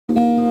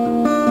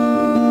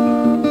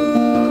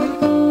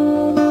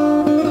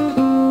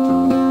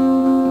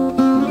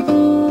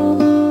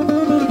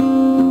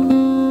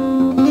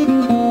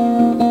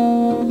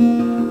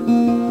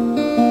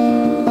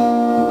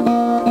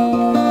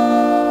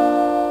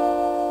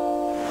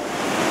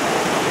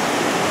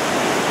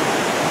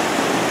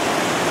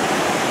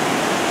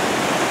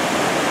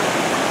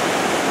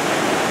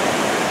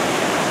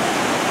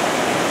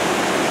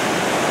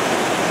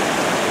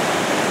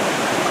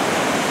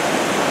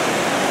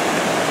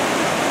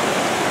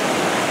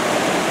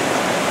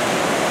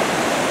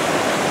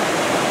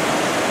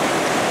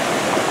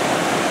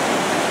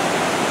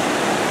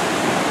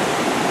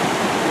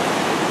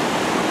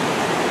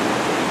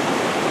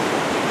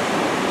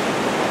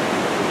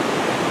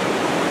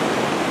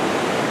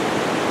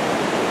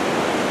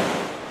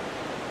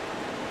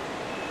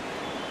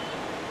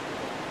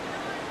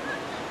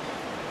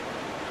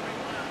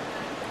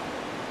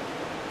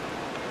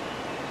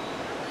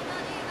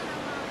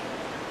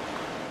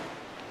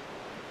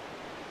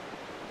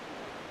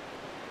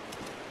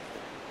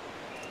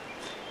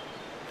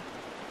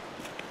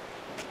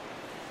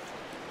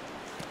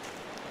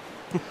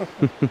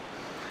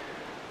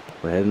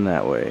We're heading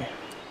that way.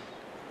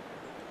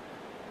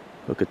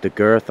 Look at the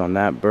girth on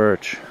that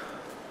birch.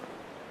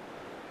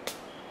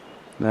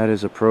 That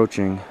is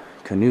approaching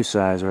canoe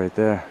size right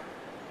there.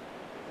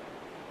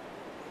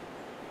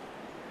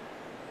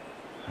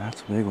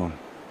 That's a big one.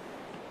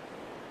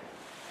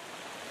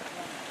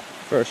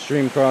 First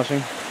stream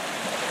crossing.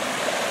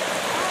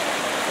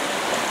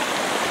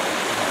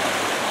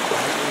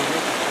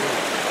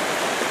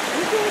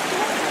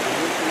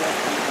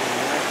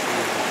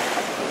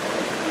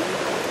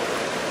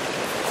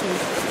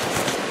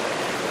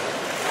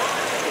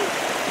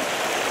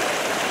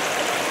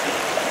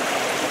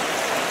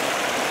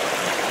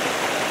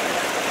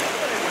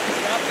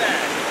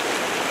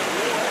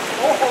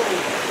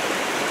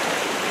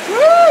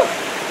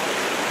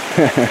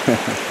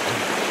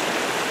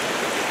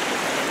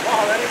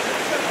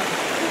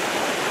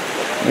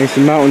 Nice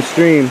mountain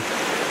stream.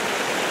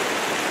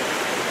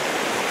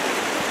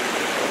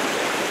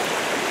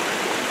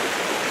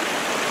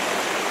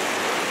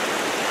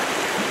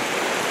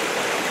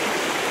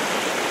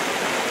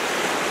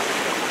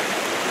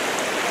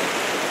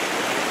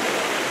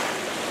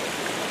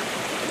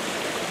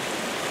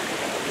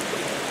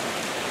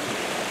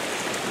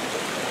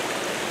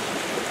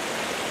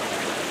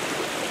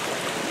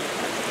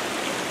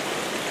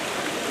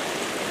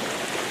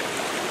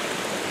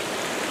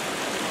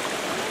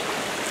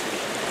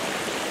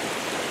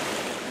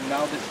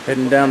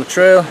 Heading down the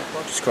trail,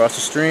 just across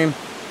the stream.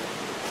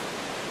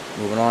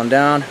 Moving on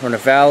down. We're in a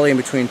valley in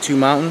between two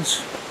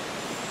mountains.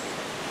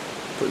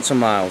 Putting some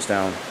miles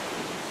down.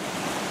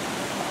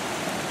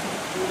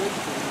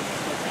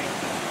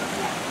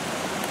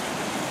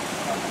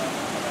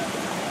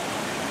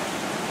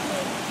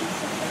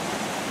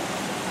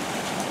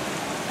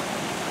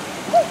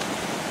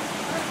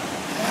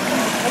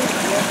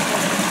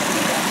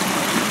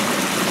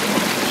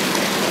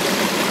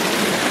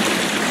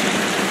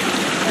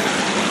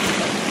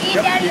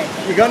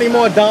 You got any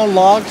more down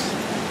logs?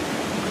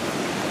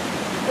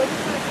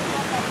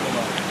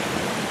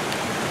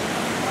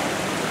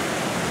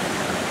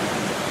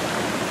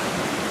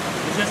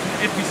 It's just an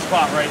iffy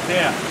spot right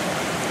there.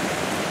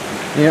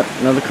 Yep,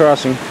 another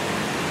crossing.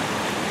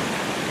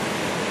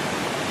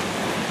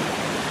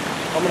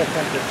 I'm gonna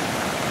attempt it.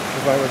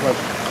 If I was my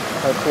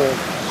pole.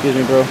 Excuse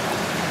me, bro.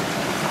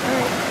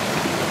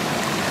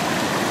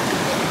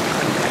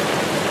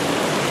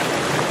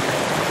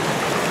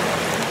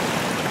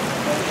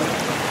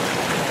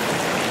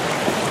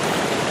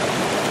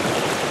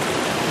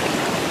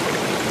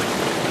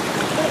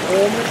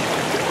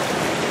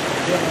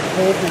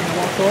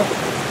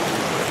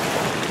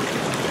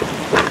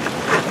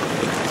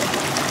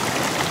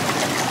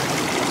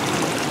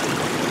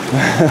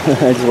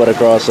 I just want to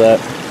cross that.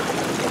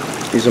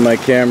 Using my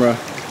camera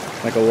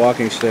like a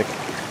walking stick.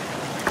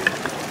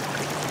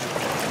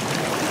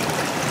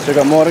 Still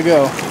got more to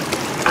go.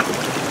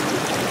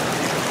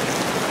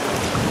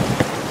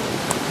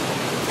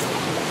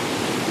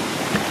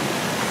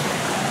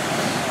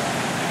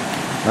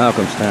 Now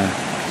comes time.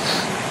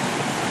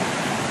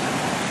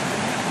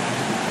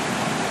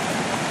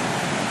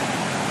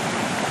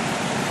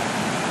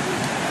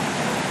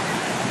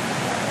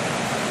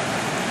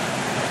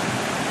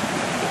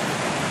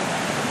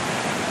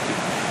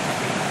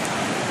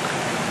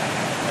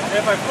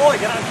 If I fall, I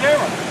get on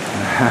camera.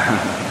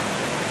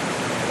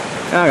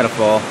 You're not gonna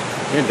fall.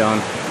 You're done.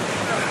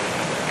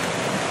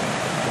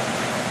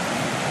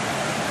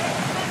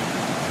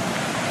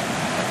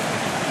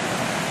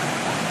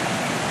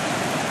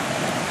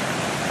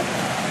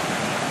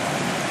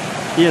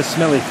 He has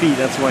smelly feet,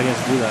 that's why he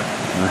has to do that.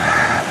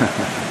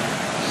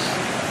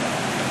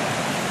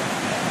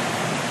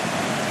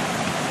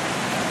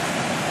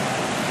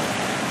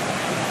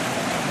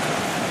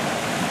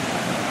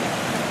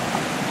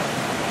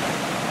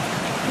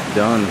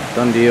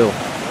 Done deal.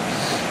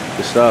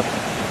 Good stuff.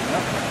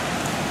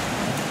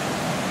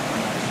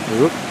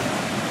 Whoop.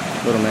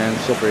 Little man,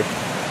 slippery.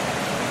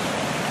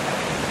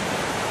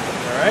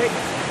 Alright?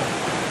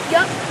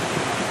 Yep.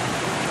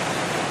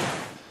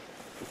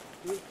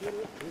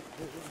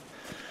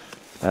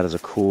 That is a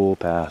cool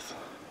path.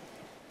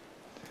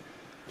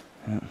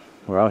 Yeah,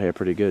 we're out here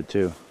pretty good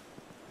too.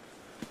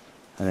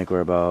 I think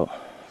we're about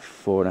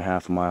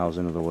 4.5 miles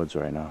into the woods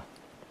right now.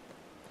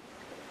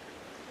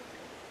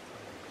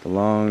 The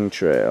long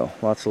trail,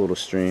 lots of little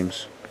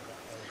streams.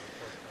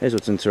 Here's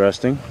what's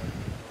interesting.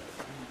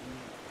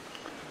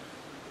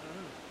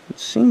 It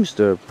seems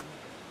to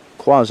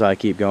quasi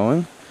keep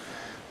going.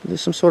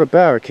 There's some sort of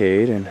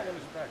barricade and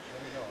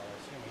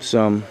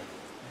some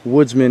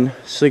woodsmen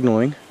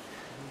signaling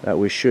that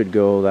we should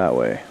go that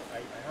way.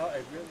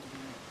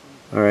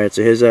 Alright,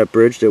 so here's that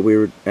bridge that we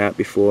were at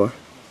before.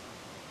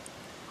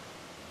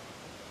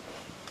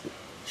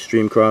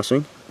 Stream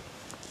crossing.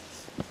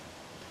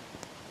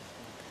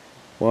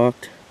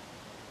 Walked.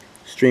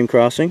 Stream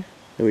crossing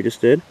that we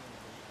just did.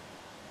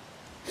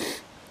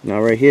 Now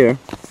right here,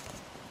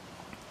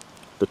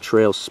 the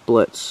trail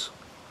splits.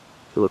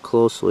 If you look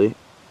closely,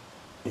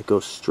 it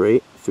goes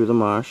straight through the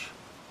marsh.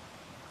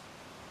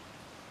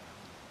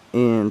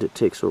 and it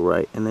takes a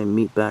right, and they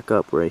meet back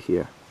up right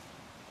here.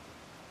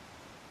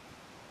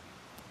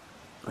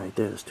 Right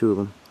there, there's two of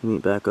them.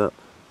 Meet back up.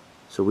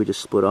 So we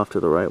just split off to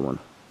the right one.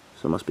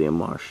 So it must be a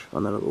marsh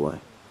on that other way.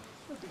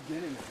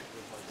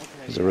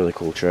 It's a really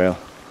cool trail.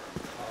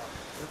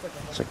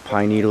 It's like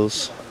pine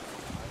needles.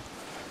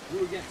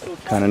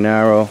 Kind of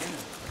narrow.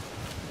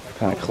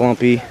 Kind of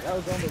clumpy.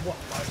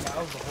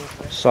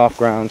 Soft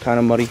ground, kind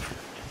of muddy.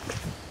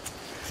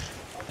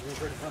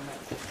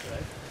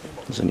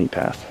 It's a neat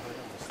path.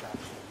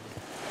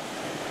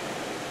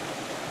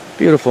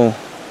 Beautiful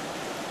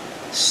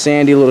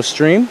sandy little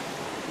stream.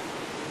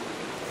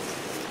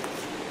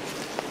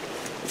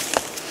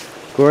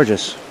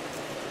 Gorgeous.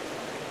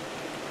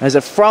 As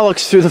it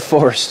frolics through the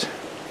forest.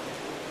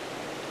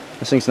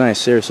 This thing's nice,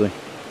 seriously.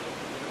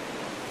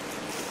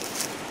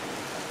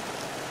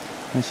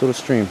 Nice little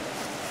stream.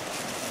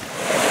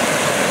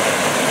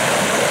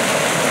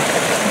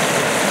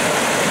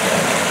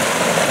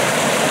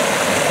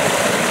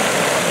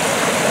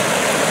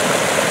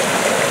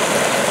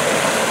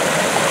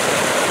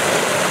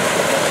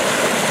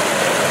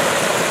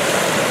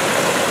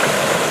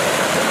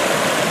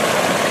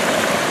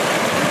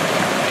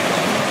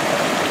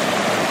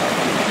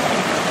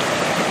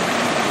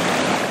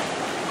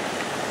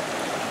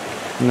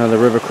 Another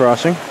river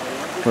crossing,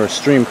 or a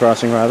stream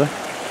crossing rather.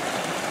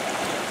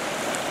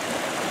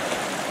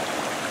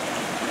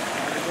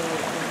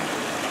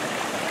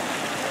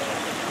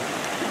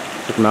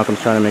 Looks like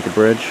Malcolm's trying to make a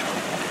bridge.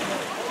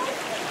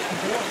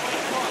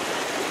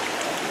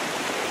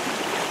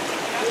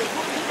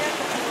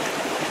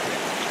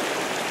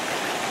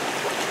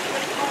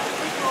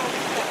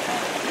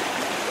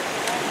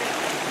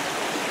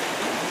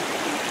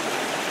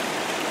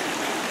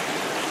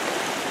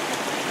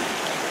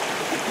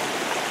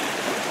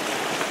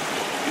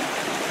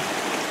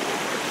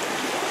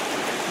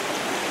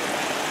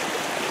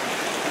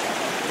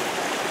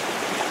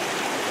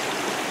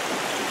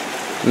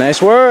 Nice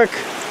work!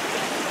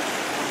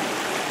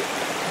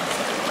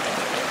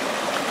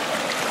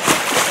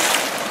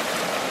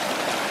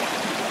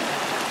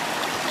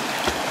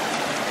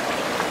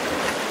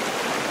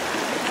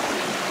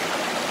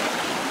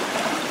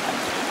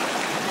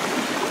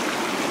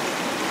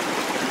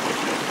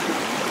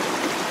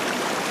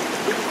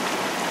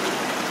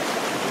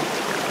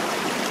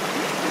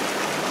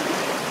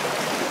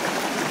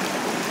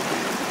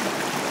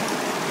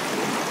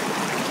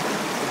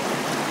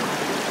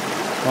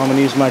 I'm going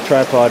to use my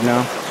tripod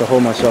now to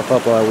hold myself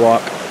up while I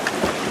walk.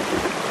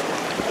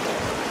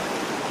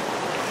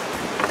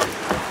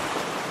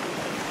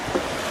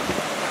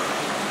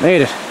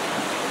 Made it.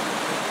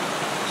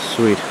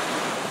 Sweet.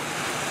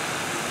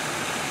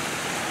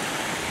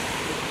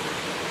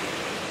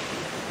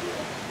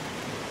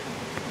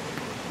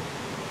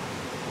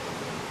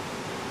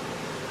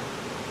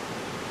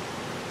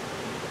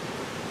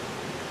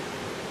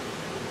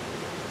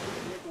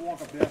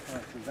 Walk up there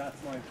first, because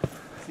that's my,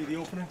 see the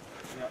opening?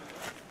 Yeah.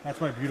 That's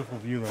my beautiful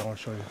view that I want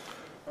to show you.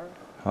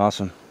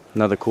 Awesome.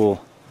 Another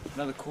cool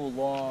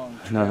long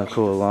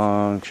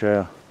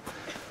trail.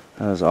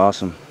 That was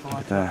awesome. Look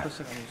at that.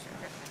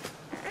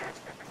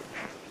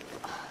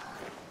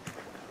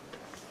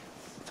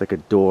 It's like a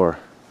door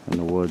in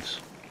the woods.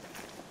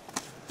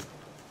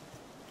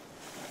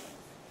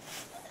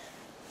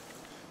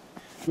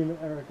 Give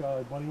Eric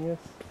bunny is.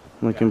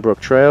 Lincoln Brook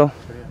Trail.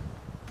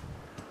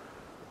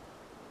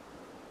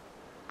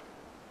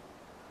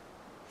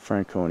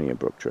 Franconia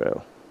Brook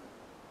Trail.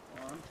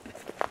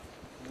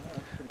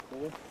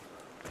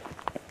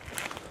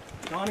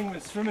 Donnie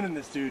was swimming in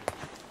this, dude.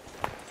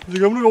 He's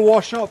like, I'm gonna go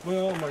wash up.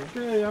 Well, I'm like,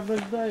 hey, have a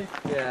nice day.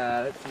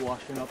 Yeah, that's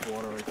washing up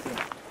water right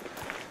there.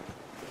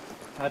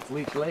 That's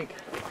Leech Lake.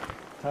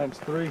 Times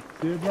 3.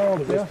 Dude, bro,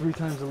 There's 3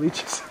 times the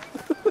leeches.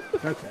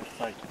 That's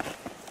like,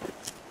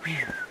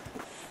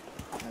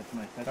 That's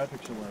nice. That's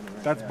picture worthy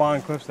right that's there.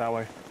 Bond Cliffs that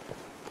way.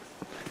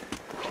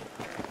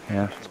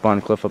 Yeah, it's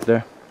Bond Cliff up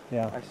there.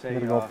 Yeah, I say, you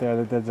gotta go up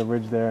there. There's a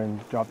ridge there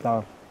and drop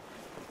down.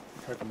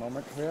 Take a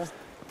moment here.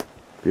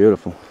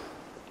 Beautiful.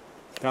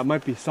 That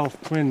might be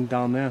South Twin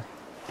down there.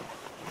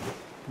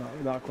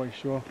 Not quite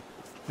sure.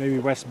 Maybe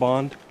West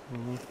Bond.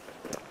 We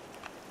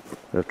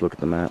have to look at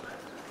the map.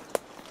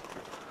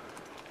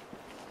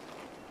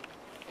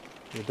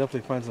 You'll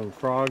definitely find some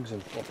frogs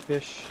and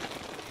fish.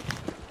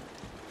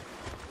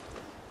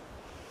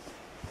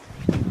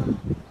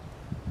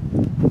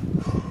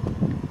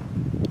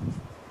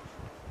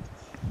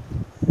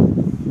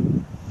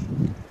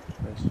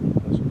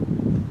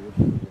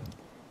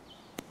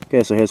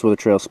 Okay, so here's where the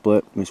trail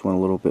split. We just went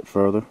a little bit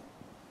further.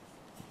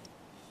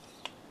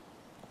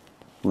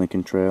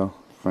 Lincoln Trail,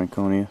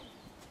 Franconia.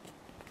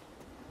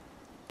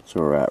 That's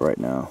where we're at right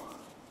now.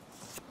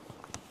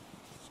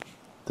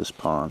 This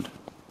pond,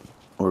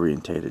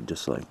 orientated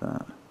just like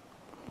that.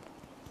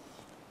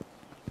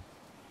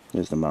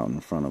 Here's the mountain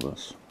in front of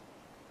us.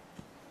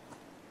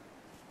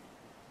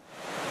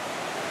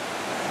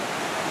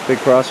 Big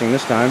crossing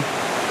this time.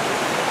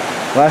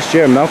 Last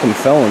year Malcolm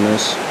fell in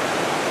this.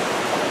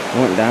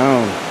 Went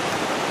down.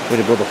 We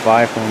had to build a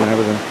fire for him and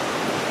everything.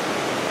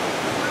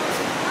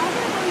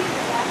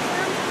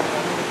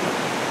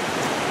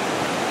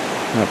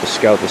 I'll have to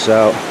scout this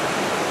out.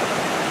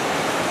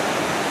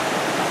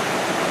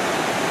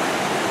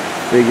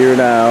 Figure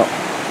it out.